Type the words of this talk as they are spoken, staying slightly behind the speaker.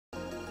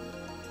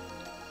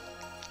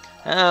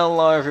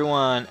Hello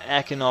everyone,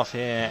 Akinoff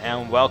here,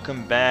 and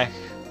welcome back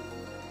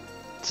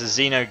to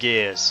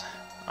Xenogears.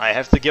 I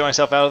have to get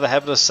myself out of the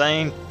habit of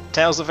saying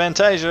Tales of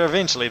Fantasia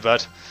eventually,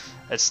 but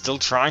it's still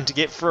trying to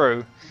get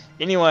through.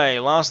 Anyway,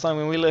 last time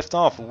when we left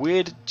off,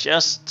 we'd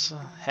just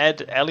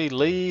had Ellie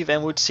leave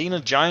and we'd seen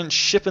a giant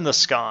ship in the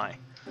sky.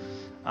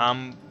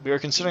 We were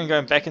considering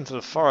going back into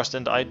the forest,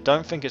 and I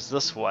don't think it's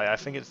this way, I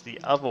think it's the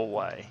other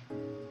way.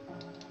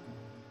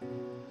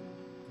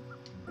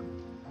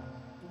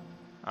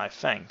 I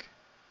think.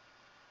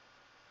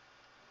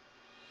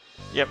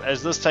 Yep,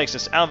 as this takes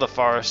us out of the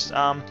forest,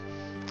 I'm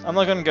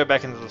not going to go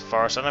back into the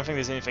forest. I don't think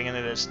there's anything in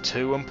it that's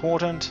too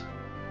important.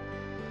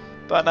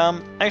 But,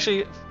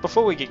 actually,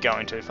 before we get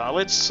going too far,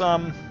 let's,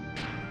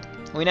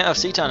 we now have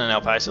Citan in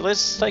our pace, so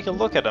let's take a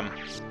look at him.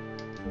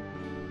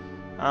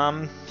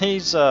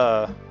 He's,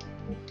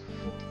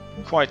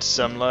 quite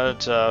similar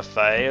to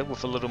Faye,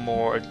 with a little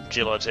more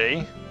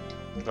agility.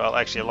 Well,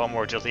 actually a lot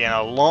more agility and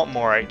a lot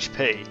more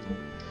HP.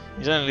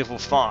 He's only level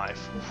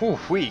 5.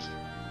 Whoo-wee!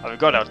 I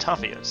forgot how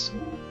tough he is.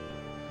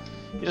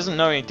 He doesn't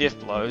know any death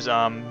blows.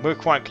 We're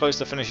quite close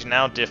to finishing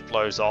our death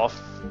blows off,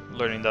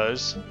 learning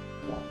those.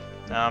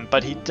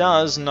 But he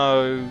does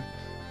know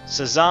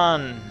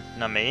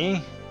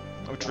Sazanami,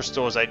 which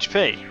restores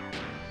HP.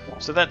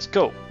 So that's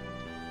cool.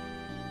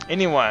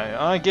 Anyway,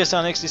 I guess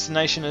our next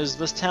destination is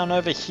this town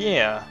over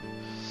here,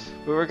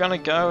 where we're gonna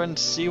go and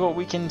see what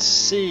we can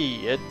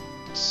see.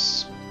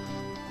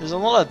 There's a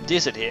lot of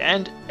desert here,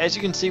 and as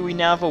you can see, we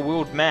now have a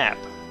world map.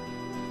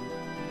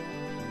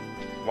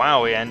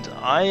 Wow, and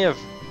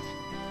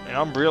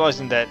I'm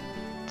realizing that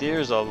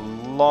there's a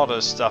lot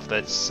of stuff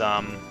that's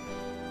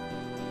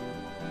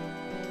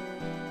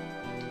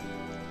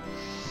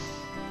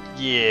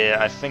yeah,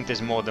 I think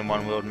there's more than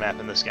one world map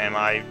in this game.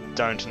 I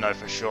don't know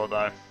for sure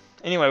though.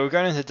 Anyway, we're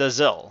going into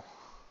Dazil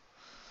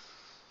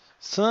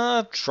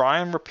to try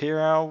and repair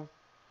our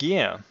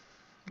gear.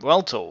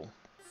 Well tool.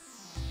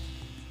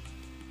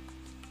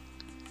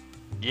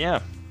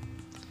 Yeah.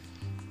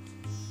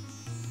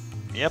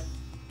 Yep.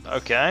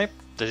 Okay.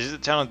 The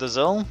desert town of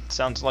Dazil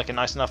sounds like a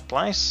nice enough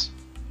place.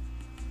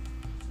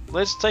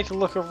 Let's take a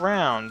look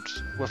around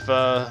with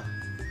a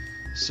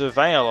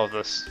surveil of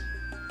this.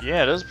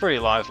 Yeah, it is pretty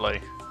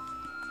lively.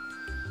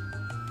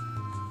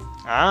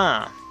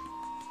 Ah.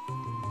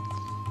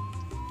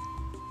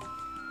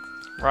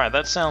 Right,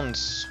 that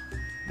sounds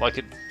like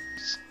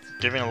it's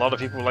giving a lot of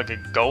people like a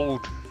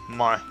gold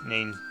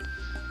mining,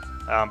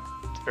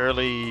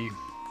 early,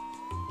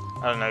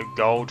 I don't know,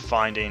 gold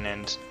finding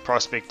and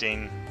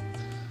prospecting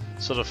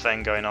sort of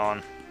thing going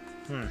on.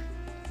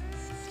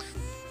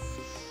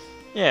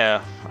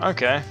 Yeah,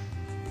 okay.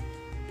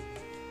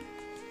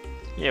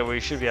 Yeah, we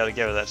should be able to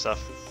get with that stuff.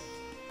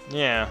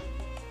 Yeah.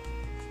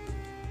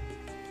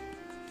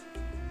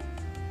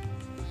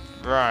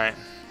 Right.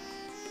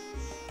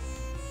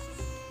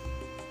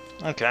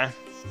 Okay.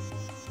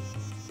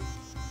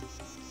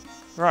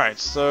 Right,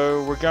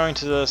 so we're going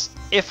to this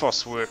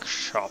Ethos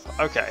workshop.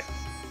 Okay.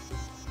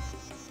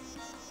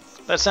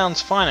 That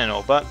sounds fine and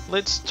all, but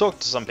let's talk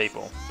to some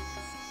people.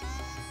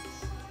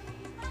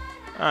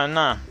 Oh,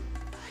 no.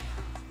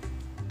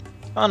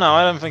 Oh, no,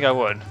 I don't think I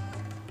would.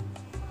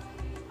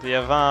 The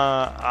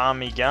Avar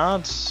army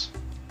guards.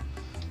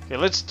 Okay,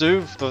 let's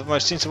do the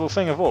most sensible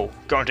thing of all.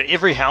 Go into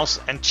every house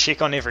and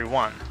check on every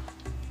one.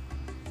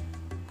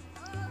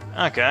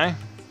 Okay.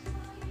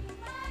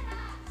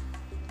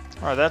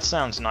 Alright, that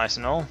sounds nice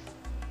and all.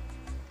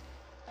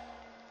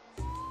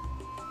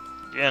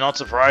 Yeah, not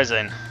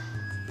surprising.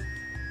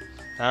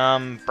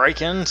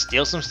 Break in,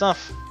 steal some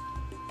stuff.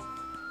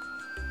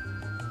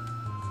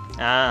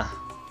 Ah.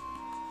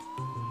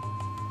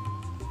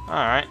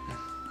 Alright.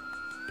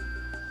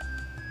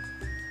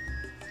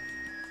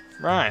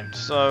 Right,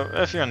 so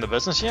if you're in the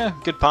business, yeah,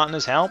 good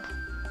partners help.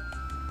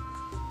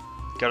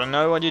 Gotta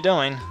know what you're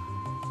doing.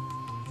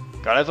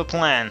 Gotta have a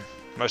plan.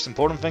 Most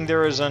important thing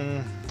there is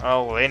in,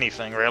 oh,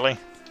 anything really.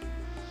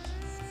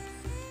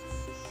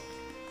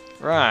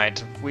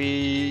 Right,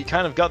 we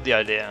kind of got the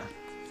idea.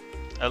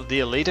 The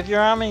elite of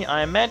your army?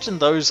 I imagine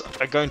those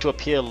are going to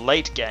appear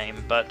late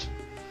game, but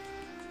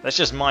that's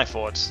just my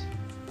thoughts.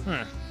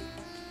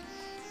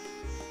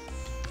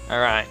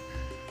 Alright.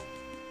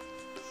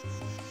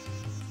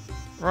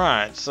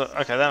 Right, so,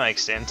 okay, that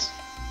makes sense.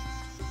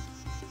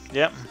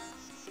 Yep.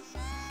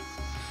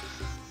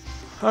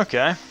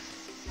 Okay.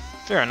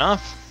 Fair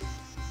enough.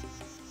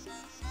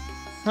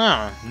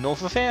 Ah,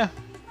 North of here?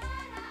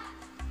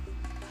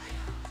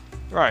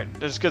 Right,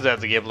 it's good to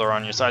have the Gibbler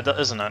on your side,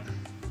 isn't it?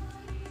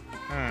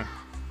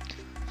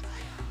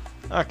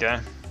 Okay.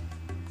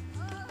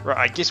 Right,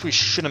 I guess we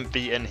shouldn't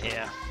be in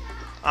here.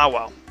 Ah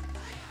well.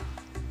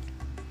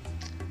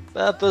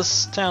 But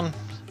this town,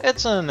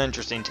 it's an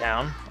interesting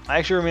town. I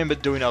actually remember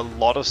doing a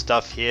lot of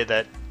stuff here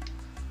that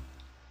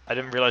I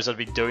didn't realize I'd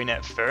be doing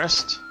at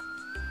first.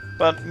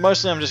 But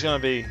mostly I'm just gonna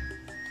be...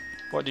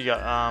 What do you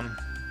got?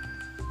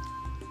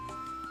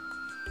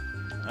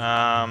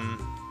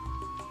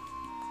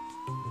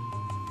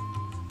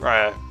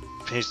 Right,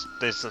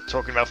 they're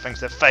talking about things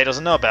that Faye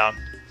doesn't know about.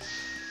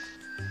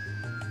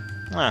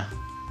 Ah.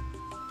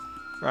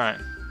 Right.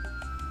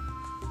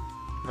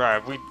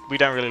 Right, we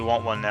don't really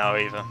want one now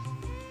either.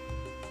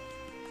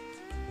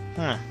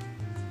 Hmm.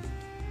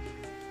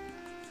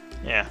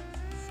 Yeah.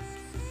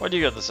 What do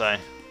you got to say?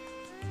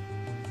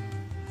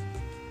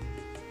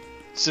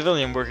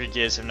 Civilian worker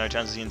gears have no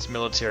chances against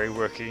military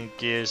worker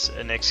gears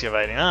and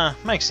excavating. Ah,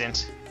 makes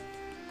sense.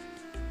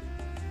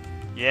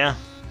 Yeah.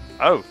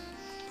 Oh.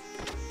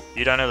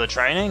 You don't have the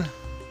training?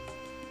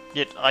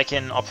 Yet I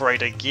can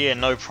operate a gear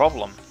no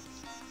problem.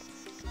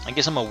 I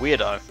guess I'm a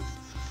weirdo.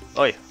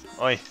 Oi,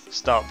 oi,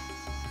 stop.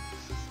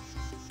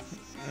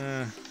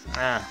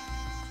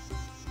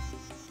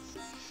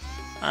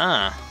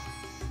 Ah.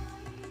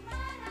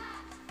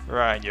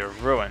 Right, you're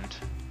ruined.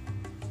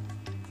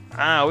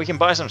 Ah, we can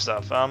buy some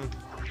stuff.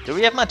 Do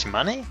we have much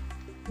money?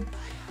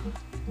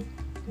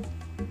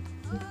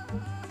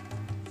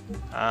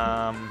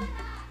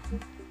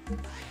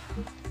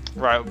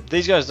 Right,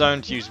 these guys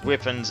don't use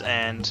weapons,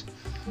 and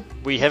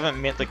we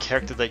haven't met the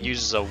character that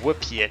uses a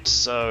whip yet,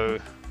 so...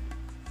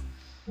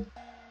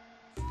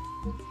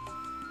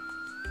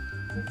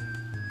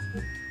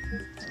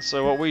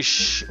 So what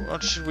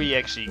should we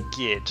actually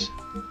get?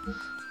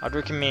 I'd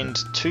recommend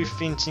 2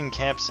 fencing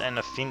caps and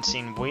a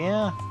fencing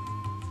wear.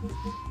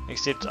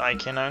 Except I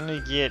can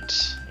only get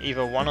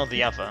either one or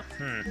the other.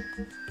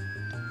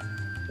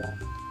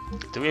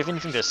 Do we have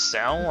anything to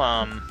sell?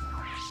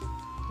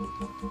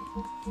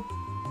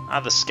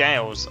 The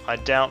scales. I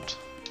doubt.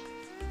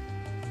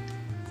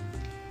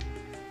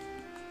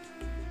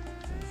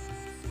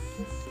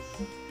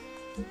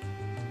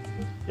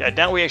 Yeah, I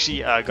doubt we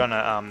actually are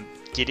gonna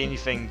get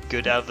anything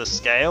good out of the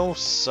scales,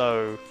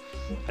 so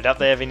I doubt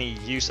they have any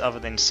use other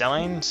than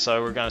selling,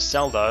 so we're gonna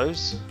sell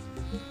those.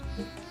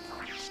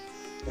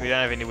 We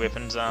don't have any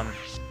weapons,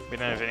 we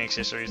don't have any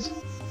accessories.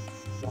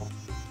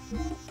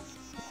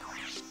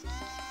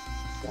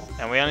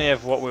 And we only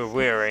have what we're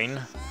wearing.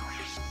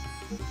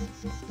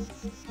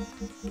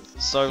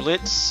 So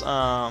let's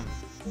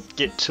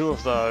get 2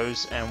 of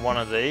those and 1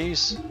 of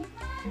these.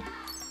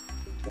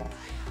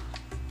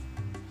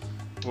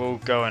 We'll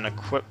go and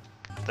equip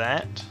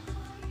that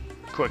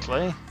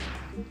quickly.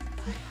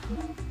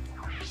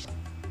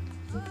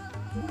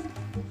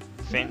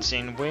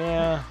 Fencing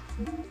wear,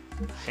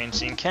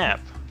 fencing cap.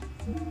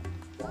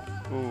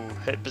 Ooh,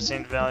 hit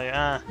percent value.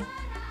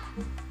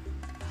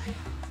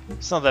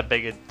 It's not that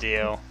big a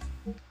deal.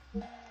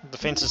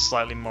 Defense is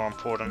slightly more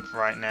important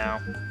right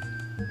now.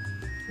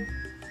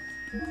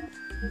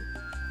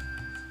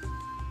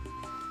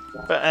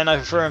 And I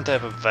prefer him to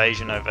have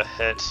evasion over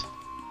hit.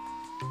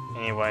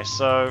 Anyway,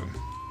 so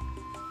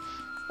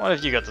what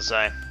have you got to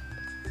say?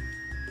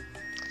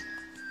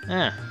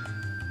 Yeah,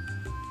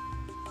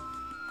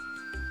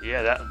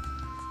 that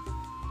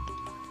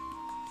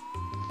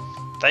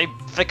they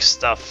fix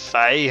stuff,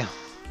 eh?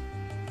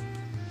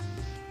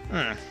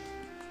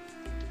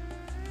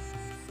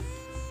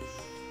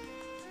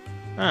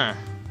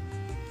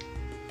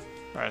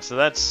 Right, so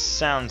that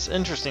sounds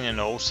interesting and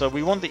all, so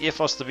we want the Air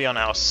Force to be on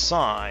our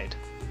side.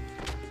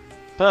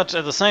 But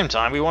at the same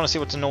time, we want to see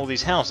what's in all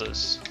these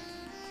houses.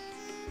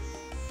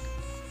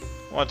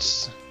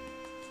 What's...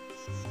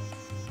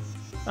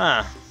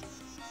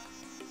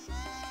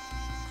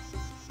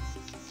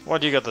 What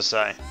do you got to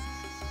say?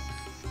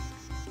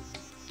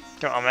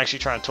 I'm actually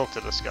trying to talk to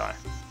this guy.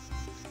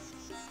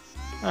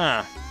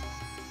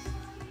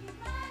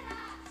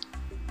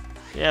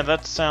 Yeah,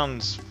 that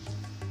sounds...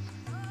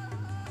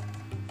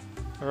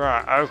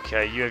 Right,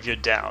 okay, you have your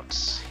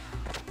doubts.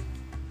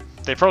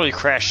 They probably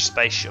crashed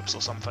spaceships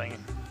or something.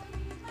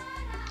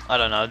 I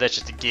don't know, that's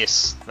just a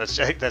guess. That's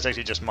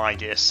actually just my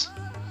guess.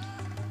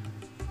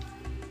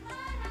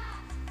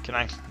 Can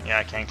I... Yeah,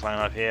 I can climb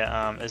up here.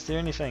 Is there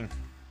anything...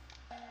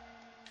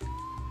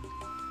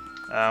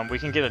 we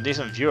can get a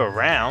decent view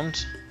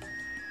around.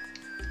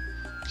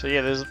 So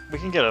yeah, we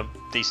can get a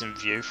decent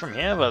view from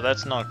here, but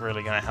that's not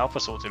really going to help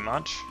us all too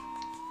much.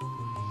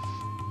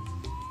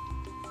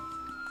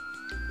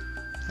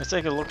 Let's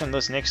take a look in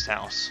this next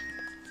house.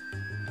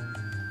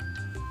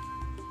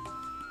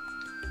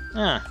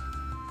 Yeah,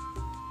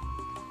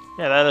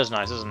 that is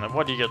nice, isn't it?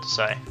 What do you got to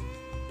say?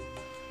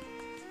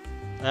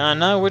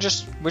 No, we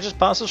just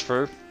pass us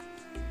through.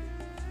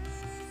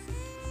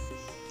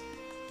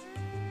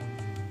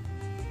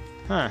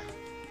 Huh.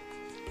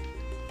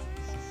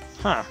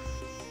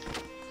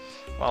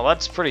 Well,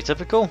 that's pretty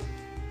typical.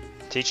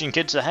 Teaching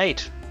kids to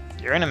hate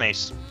your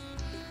enemies.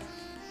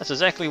 That's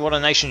exactly what a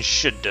nation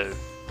should do.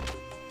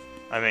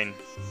 I mean,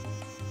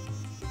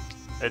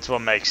 it's what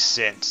makes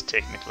sense,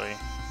 technically.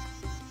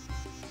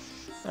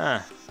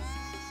 Yeah,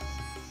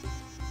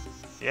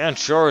 it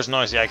sure is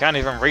noisy. I can't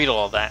even read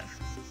all of that.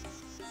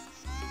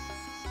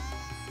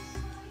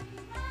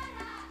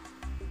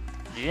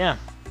 Yeah.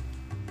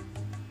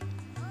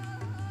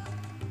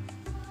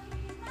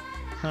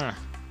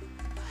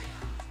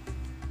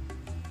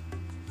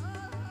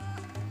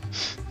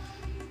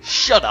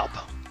 Shut up!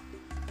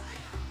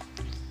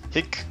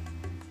 Hick.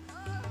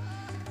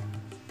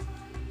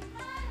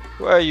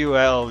 Where are you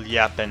all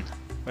yapping?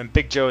 When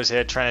Big Joe is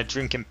here trying to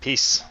drink in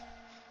peace.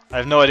 I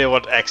have no idea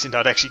what accent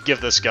I'd actually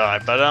give this guy,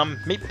 but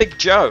meet Big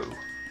Joe.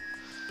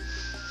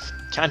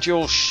 Can't you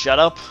all shut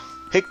up,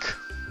 hick?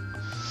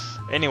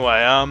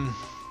 Anyway,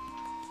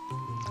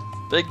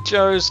 Big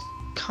Joe's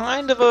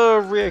kind of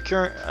a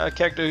reoccurring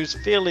character who's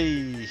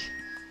fairly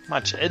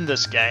much in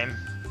this game.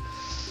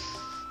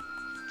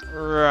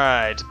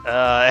 Right,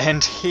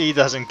 and he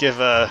doesn't give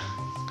a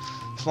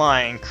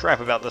flying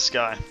crap about this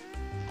guy.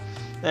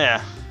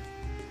 Yeah.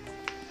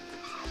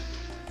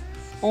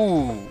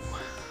 Ooh.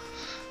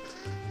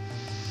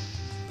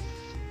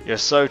 You're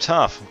so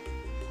tough.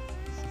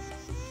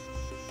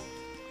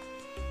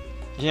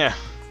 Yeah.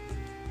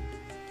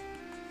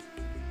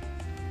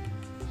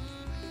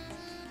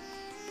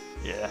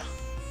 Yeah.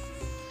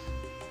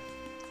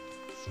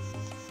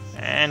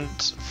 And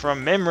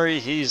from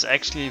memory, he's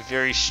actually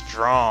very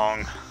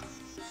strong.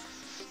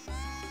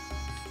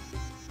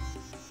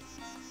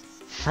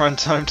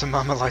 Runs home to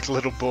mama like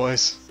little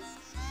boys.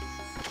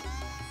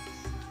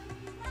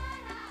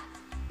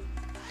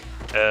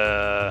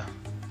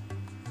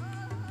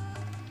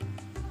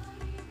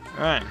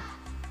 Right.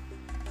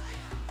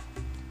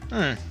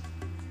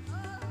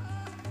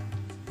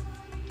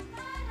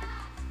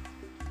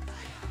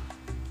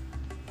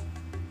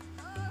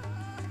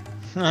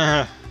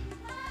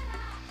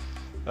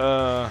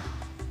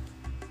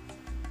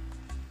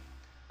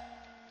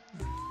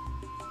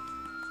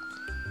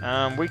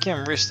 We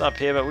can rest up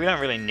here, but we don't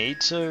really need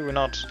to. We're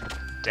not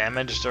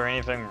damaged or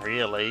anything,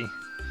 really.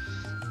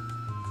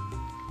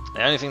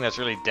 The only thing that's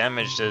really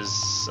damaged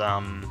is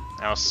our,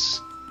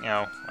 you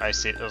know, I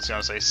was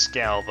gonna say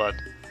scale, but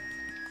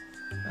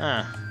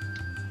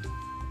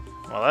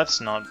well, that's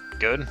not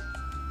good.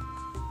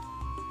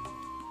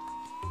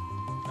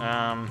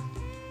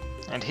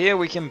 And here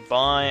we can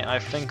buy, I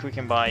think we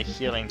can buy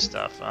healing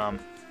stuff.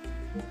 I'm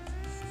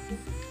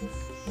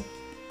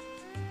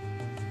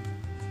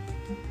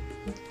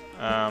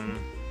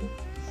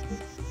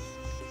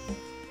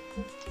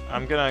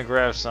gonna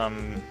grab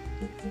some.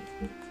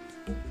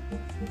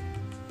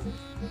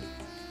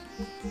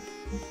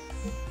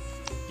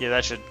 Yeah,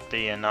 that should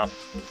be enough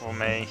for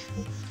me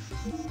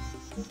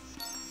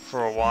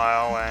for a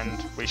while,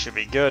 and we should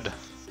be good.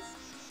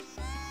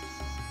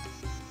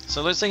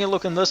 So let's take a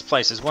look in this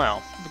place as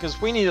well,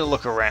 because we need to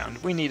look around.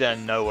 We need to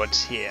know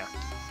what's here.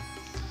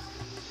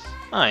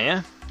 Oh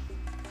yeah.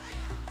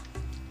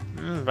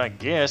 I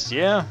guess,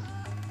 yeah.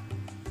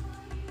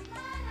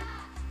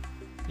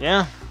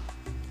 Yeah.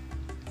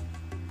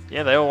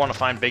 Yeah, they all want to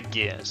find big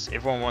gears.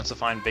 Everyone wants to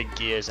find big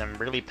gears and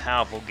really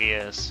powerful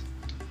gears.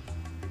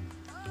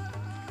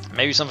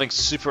 Maybe something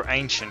super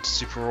ancient,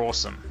 super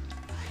awesome.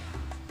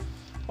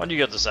 What do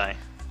you got to say?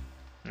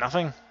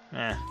 Nothing?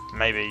 Yeah,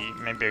 maybe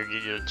I'll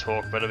get you to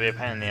talk, but it'll be a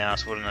pain in the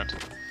ass, wouldn't it?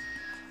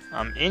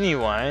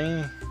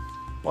 Anyway,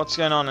 what's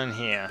going on in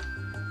here?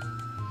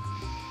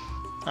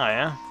 Oh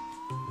yeah?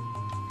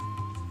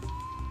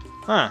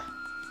 Huh.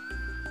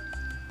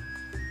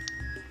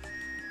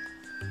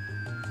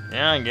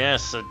 Yeah, I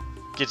guess it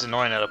gets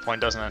annoying at a point,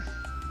 doesn't it?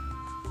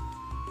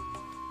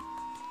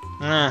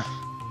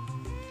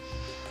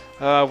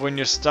 When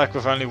you're stuck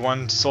with only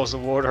one source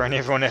of water and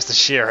everyone has to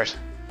share it.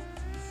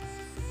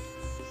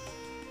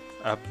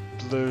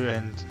 Blue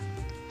and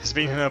has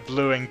been in a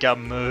blue and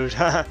gum mood.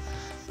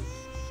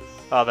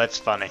 Oh, that's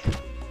funny.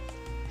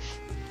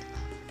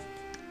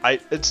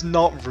 It's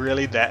not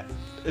really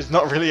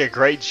a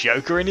great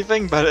joke or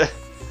anything, but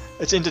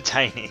it's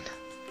entertaining.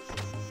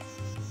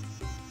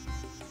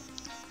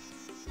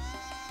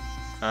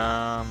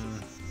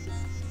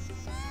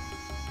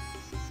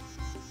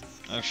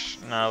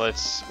 No,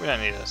 we don't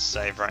need to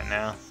save right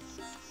now.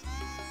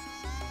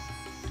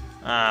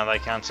 They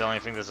can't sell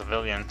anything to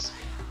civilians.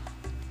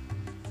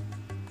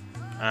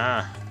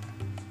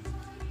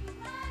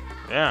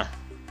 Yeah.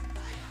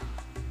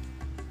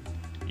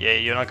 Yeah,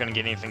 you're not gonna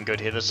get anything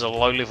good here. This is a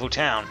low-level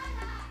town.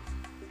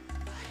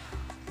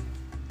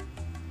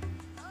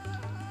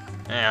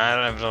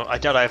 Yeah, I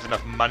don't have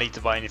enough money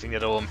to buy anything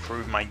that'll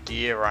improve my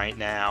gear right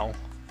now.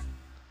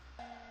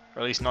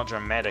 Or at least not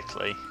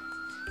dramatically.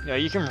 You know,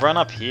 you can run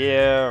up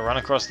here, run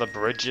across the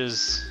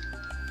bridges,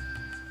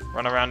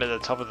 run around at the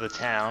top of the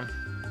town.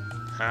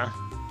 Huh?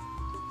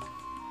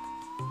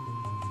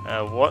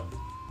 What?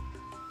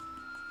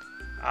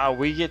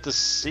 We get to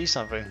see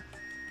something.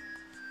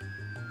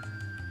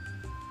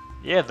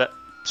 Yeah,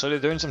 so they're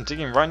doing some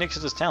digging right next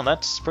to this town.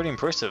 That's pretty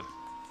impressive.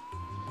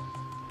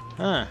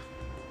 Huh.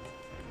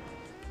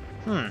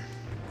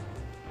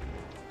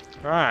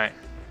 Right.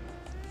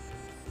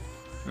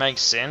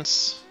 Makes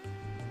sense.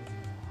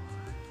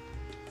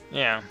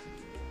 Yeah.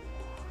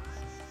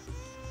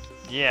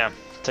 Yeah,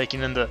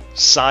 taking in the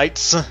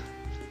sights.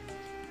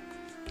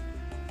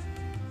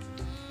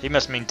 He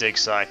must mean dig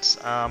sites.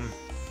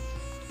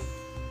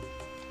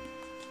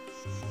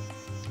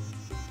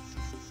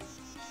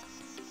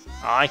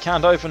 I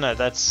can't open it.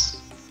 That's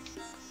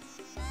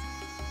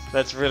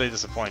really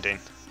disappointing.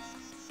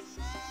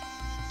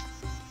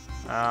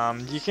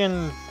 You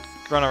can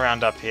run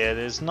around up here.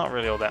 There's not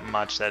really all that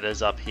much that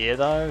is up here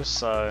though,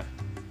 so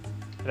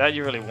without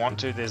you really want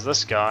to, there's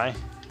this guy.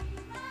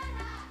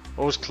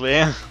 All's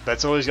clear.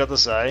 That's all he's got to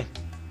say.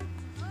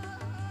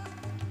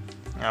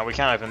 We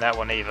can't open that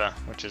one either,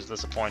 which is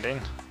disappointing.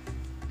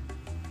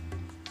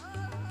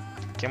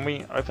 Can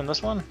we open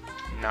this one?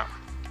 No.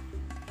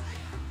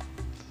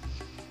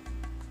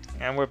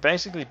 And we're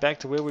basically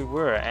back to where we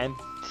were, and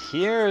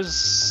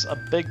here's a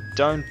big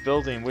domed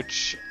building,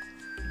 which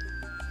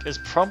is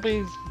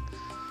probably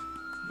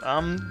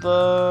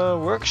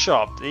the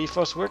workshop, the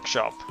Ethos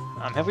workshop.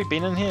 Have we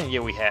been in here? Yeah,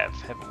 we have,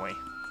 haven't we?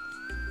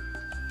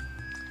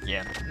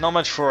 Yeah, not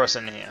much for us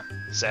in here,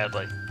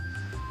 sadly.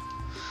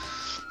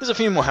 There's a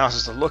few more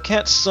houses to look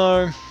at,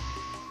 so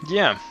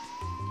yeah.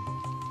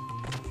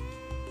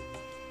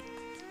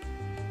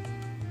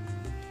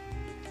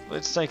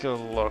 Let's take a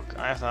look.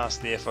 I have to ask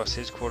the Air Force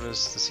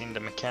headquarters to send a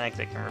mechanic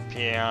that can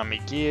repair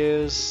army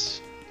gears.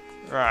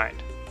 Right.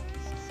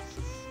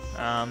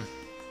 Huh.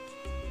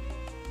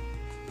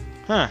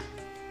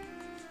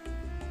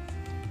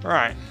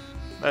 Right.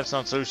 That's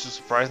not so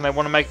surprising. They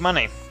want to make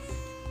money.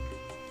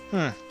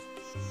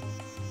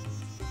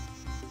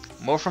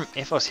 More from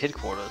EFOS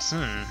headquarters.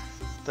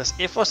 This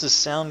EFOS is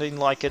sounding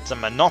like it's a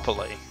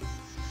monopoly.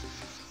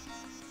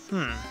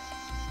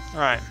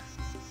 Right.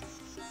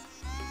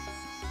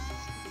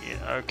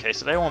 Yeah, okay,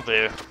 so they want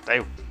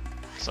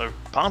so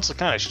parts are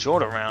kind of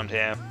short around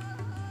here.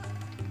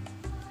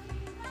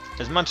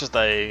 As much as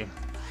they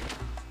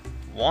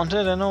want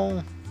it and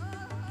all.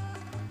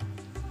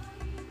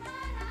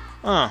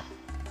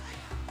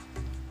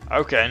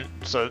 Okay,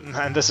 so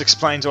and this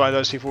explains why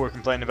those people were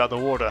complaining about the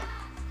water.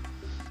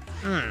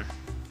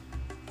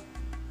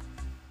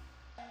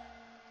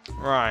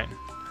 Right,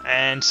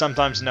 and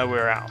sometimes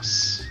nowhere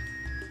else,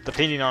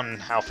 depending on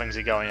how things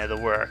are going at the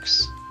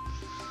works.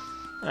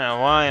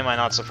 Why am I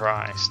not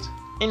surprised?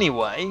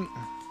 Anyway,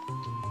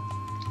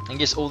 I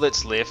guess all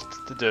that's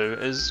left to do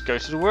is go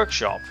to the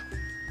workshop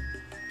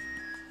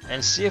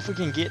and see if we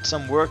can get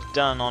some work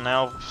done on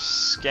our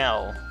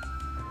scowl.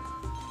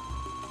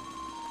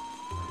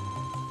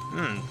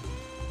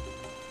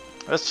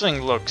 This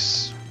thing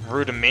looks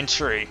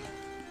rudimentary,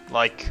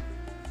 like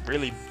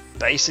really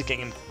basic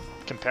in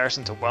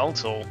comparison to Well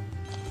Tool,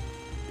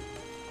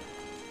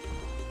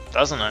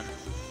 doesn't it?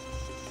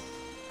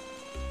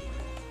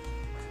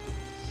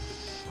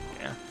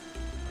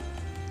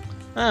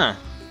 Yeah.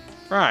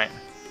 Right.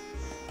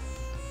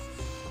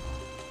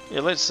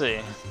 Yeah, let's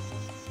see.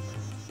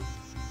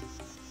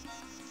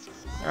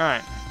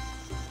 Alright.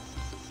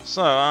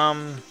 So,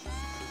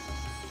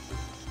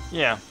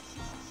 yeah.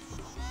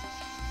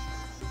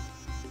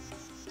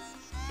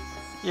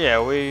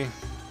 Yeah,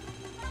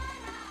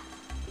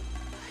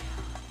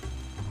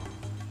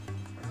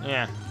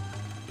 yeah.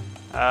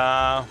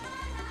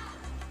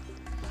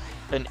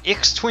 An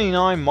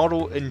X29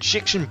 model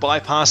injection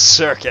bypass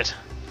circuit.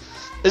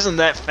 Isn't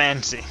that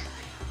fancy?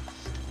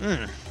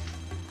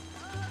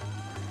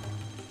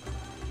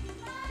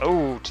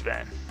 Oh, too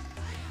bad.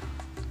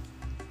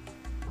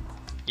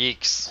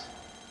 Yikes.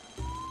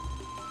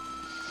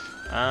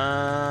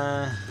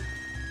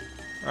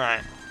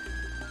 Right.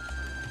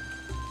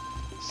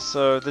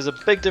 So there's a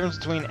big difference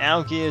between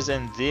our gears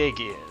and their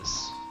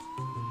gears.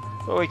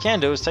 What we can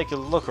do is take a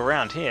look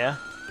around here.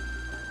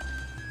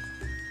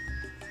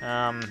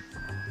 And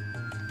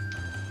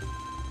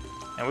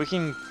we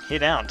can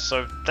head out,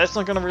 so that's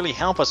not going to really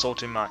help us all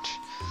too much.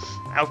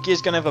 Our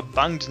gear's going to have a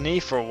bunged knee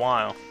for a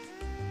while.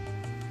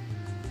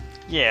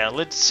 Yeah,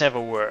 let's have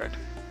a word.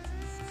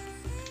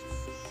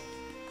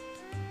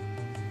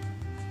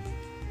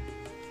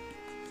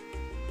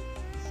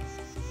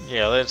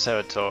 Yeah, let's have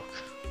a talk.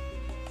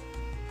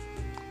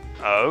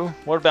 Oh,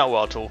 what about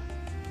Well Tool?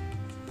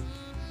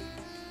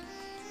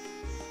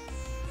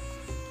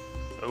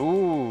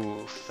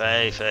 Ooh,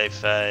 Faye.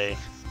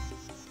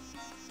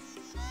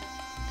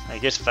 I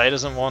guess Faye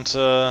doesn't want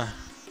to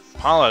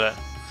pilot it.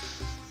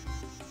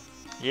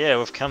 Yeah,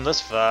 we've come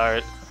this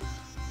far.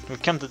 We've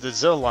come to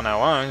Dazil on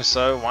our own,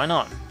 so why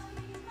not?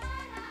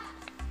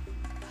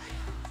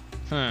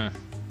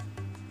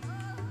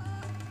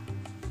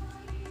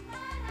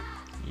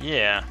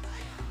 Yeah.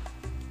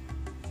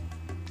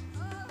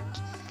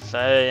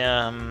 Faye,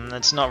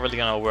 it's not really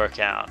gonna work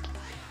out.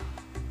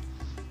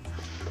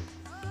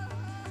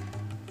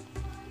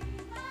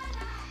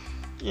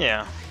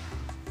 Yeah.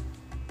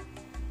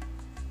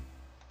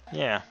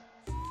 Yeah.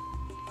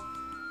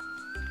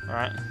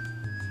 Right.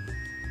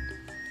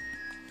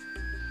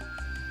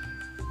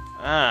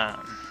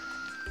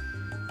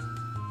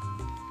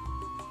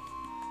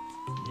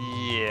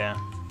 Yeah.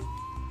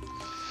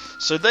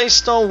 So they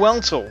stole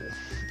Well Tool.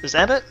 Is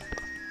that it?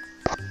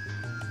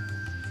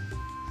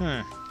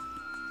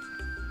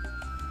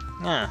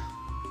 Yeah.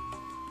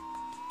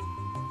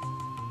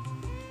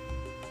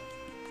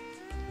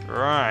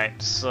 Right,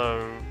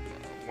 so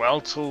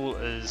Well Tool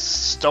is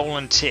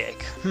stolen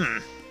tech.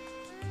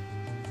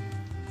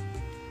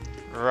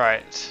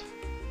 Right.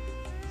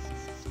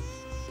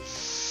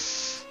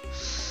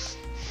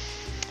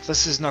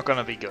 This is not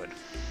gonna be good.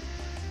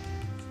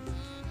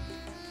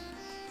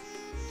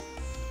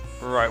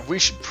 Right, we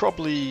should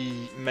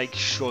probably make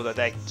sure that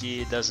that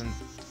gear doesn't...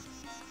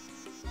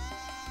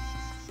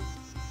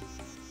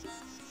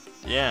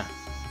 Yeah.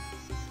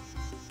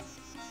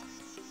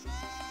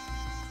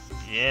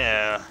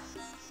 Yeah.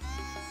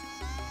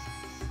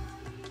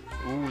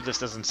 Ooh, this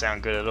doesn't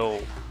sound good at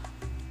all.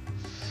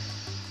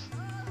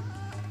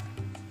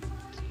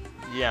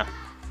 Yeah.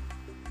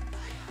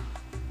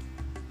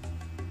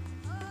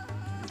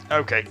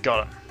 Okay,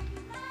 got it.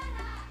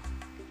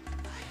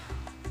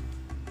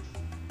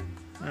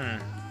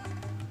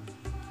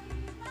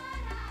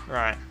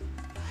 Right.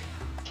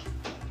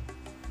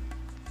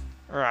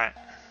 Right.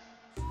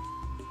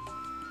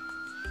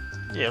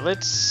 Yeah,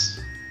 let's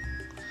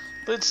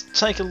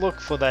take a look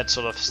for that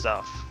sort of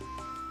stuff.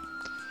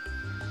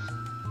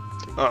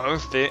 Oh,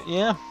 fair,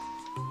 yeah.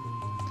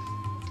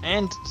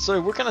 And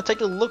so we're gonna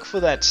take a look for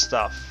that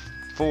stuff,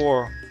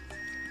 for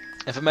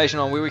information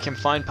on where we can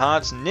find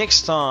parts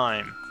next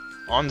time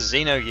on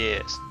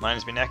Xenogears. My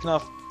name's been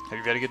Akinov. Hope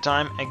you've had a good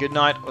time and good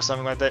night or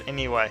something like that.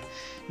 Anyway,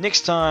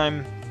 next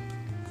time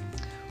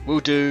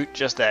we'll do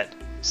just that.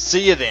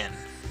 See you then.